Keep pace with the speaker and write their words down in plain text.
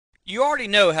You already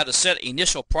know how to set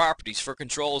initial properties for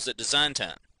controls at design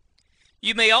time.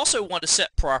 You may also want to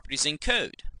set properties in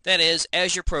code, that is,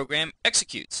 as your program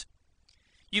executes.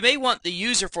 You may want the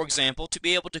user, for example, to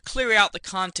be able to clear out the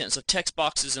contents of text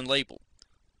boxes and label,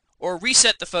 or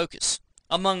reset the focus,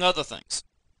 among other things.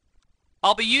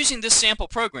 I'll be using this sample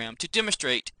program to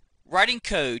demonstrate writing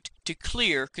code to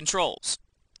clear controls.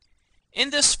 In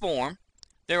this form,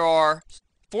 there are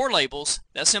 4 labels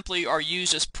that simply are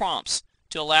used as prompts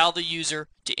to allow the user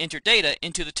to enter data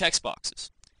into the text boxes.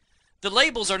 The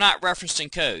labels are not referenced in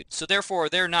code, so therefore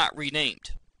they're not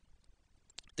renamed.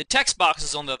 The text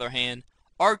boxes, on the other hand,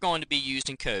 are going to be used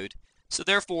in code, so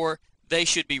therefore they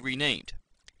should be renamed.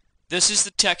 This is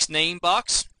the text name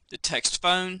box, the text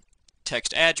phone,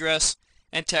 text address,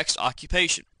 and text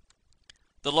occupation.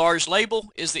 The large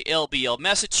label is the LBL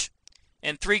message,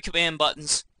 and 3 command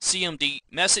buttons: CMD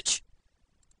message,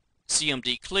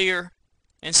 CMD clear,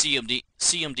 and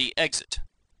CMD exit.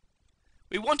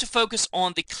 We want to focus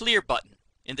on the clear button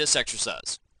in this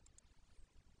exercise.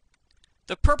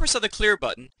 The purpose of the clear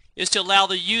button is to allow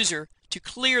the user to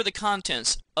clear the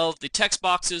contents of the text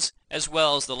boxes as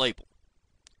well as the label.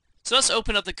 So let's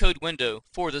open up the code window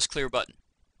for this clear button.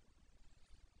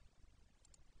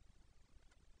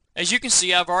 As you can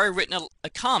see, I've already written a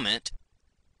comment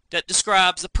that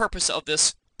describes the purpose of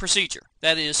this procedure,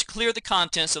 that is, clear the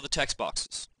contents of the text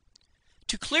boxes.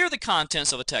 To clear the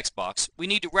contents of a text box, we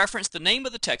need to reference the name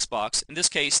of the text box, in this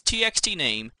case txt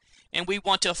name, and we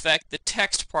want to affect the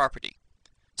text property.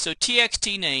 So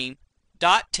txt name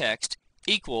dot text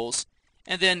equals,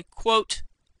 and then quote,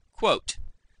 quote.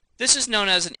 This is known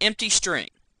as an empty string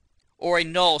or a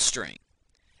null string.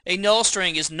 A null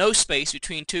string is no space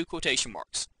between 2 quotation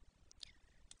marks.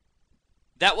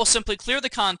 That will simply clear the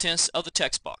contents of the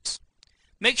text box.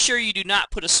 Make sure you do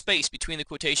not put a space between the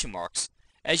quotation marks,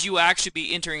 as you will actually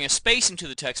be entering a space into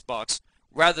the text box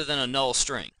rather than a null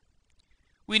string.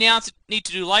 We now need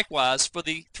to do likewise for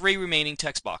the 3 remaining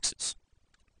text boxes.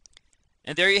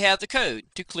 And there you have the code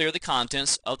to clear the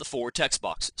contents of the 4 text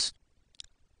boxes.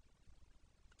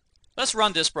 Let's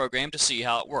run this program to see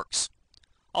how it works.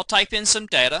 I'll type in some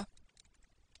data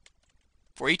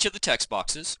for each of the text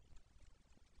boxes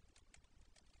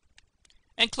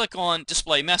and click on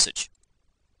Display Message.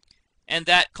 And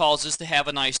that causes the Have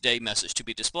a Nice Day message to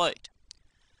be displayed.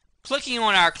 Clicking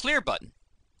on our Clear button,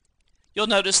 you'll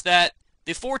notice that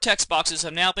the 4 text boxes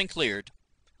have now been cleared,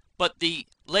 but the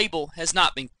label has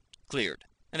not been cleared.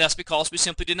 And that's because we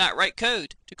simply did not write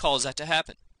code to cause that to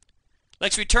happen.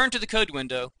 Let's return to the code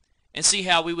window and see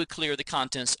how we would clear the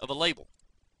contents of a label.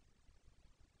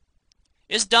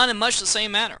 It's done in much the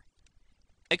same manner,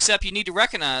 except you need to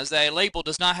recognize that a label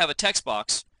does not have a text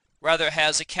box, rather it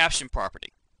has a caption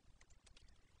property.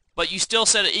 But you still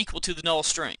set it equal to the null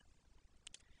string.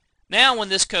 Now when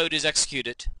this code is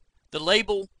executed, the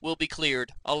label will be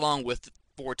cleared along with the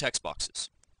 4 text boxes.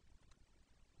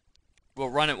 We'll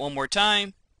run it one more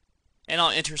time, and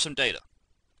I'll enter some data.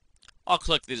 I'll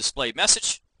click the Display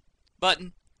Message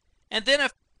button, and then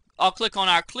I'll click on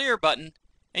our Clear button,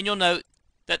 and you'll note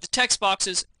that the text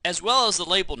boxes as well as the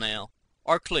label now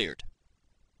are cleared.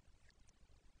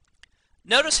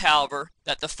 Notice, however,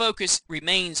 that the focus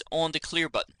remains on the Clear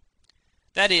button.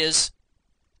 That is,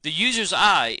 the user's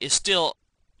eye is still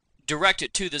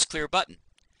directed to this Clear button.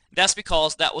 That's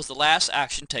because that was the last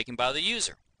action taken by the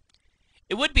user.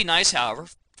 It would be nice, however,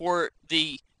 for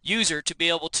the user to be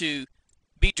able to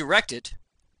be directed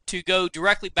to go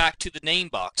directly back to the name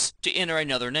box to enter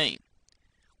another name.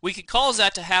 We could cause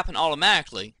that to happen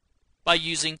automatically by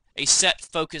using a set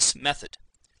focus method.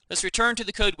 Let's return to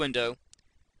the code window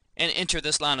and enter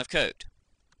this line of code.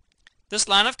 This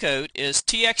line of code is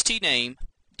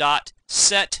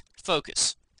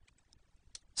txtName.setFocus.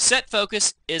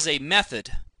 SetFocus is a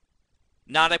method,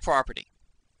 not a property.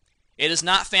 It is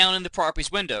not found in the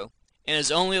properties window and is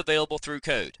only available through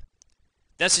code.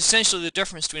 That's essentially the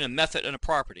difference between a method and a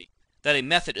property, that a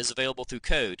method is available through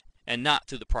code and not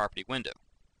through the property window.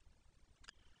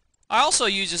 I also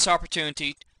use this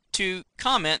opportunity to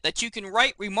comment that you can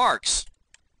write remarks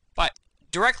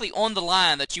directly on the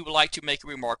line that you would like to make a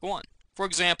remark on. For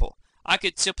example, I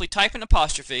could simply type an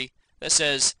apostrophe that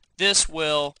says, "This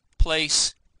will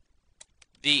place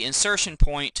the insertion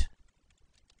point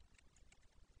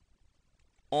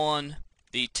on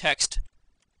the text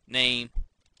name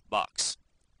box."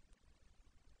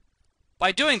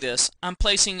 By doing this, I'm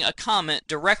placing a comment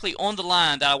directly on the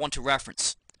line that I want to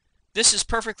reference. This is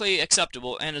perfectly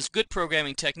acceptable and is good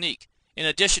programming technique, in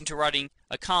addition to writing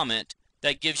a comment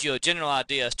that gives you a general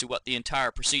idea as to what the entire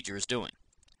procedure is doing.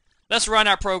 Let's run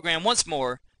our program once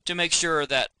more to make sure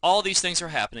that all these things are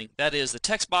happening, that is, the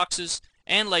text boxes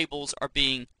and labels are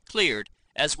being cleared,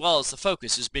 as well as the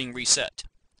focus is being reset.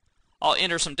 I'll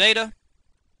enter some data,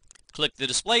 click the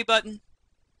display button,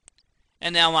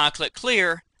 and now when I click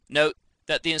clear, note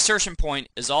that the insertion point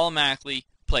is automatically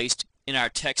placed in our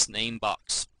text name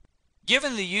box.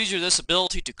 Giving the user this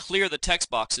ability to clear the text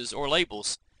boxes or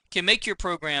labels can make your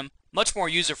program much more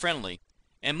user-friendly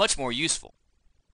and much more useful.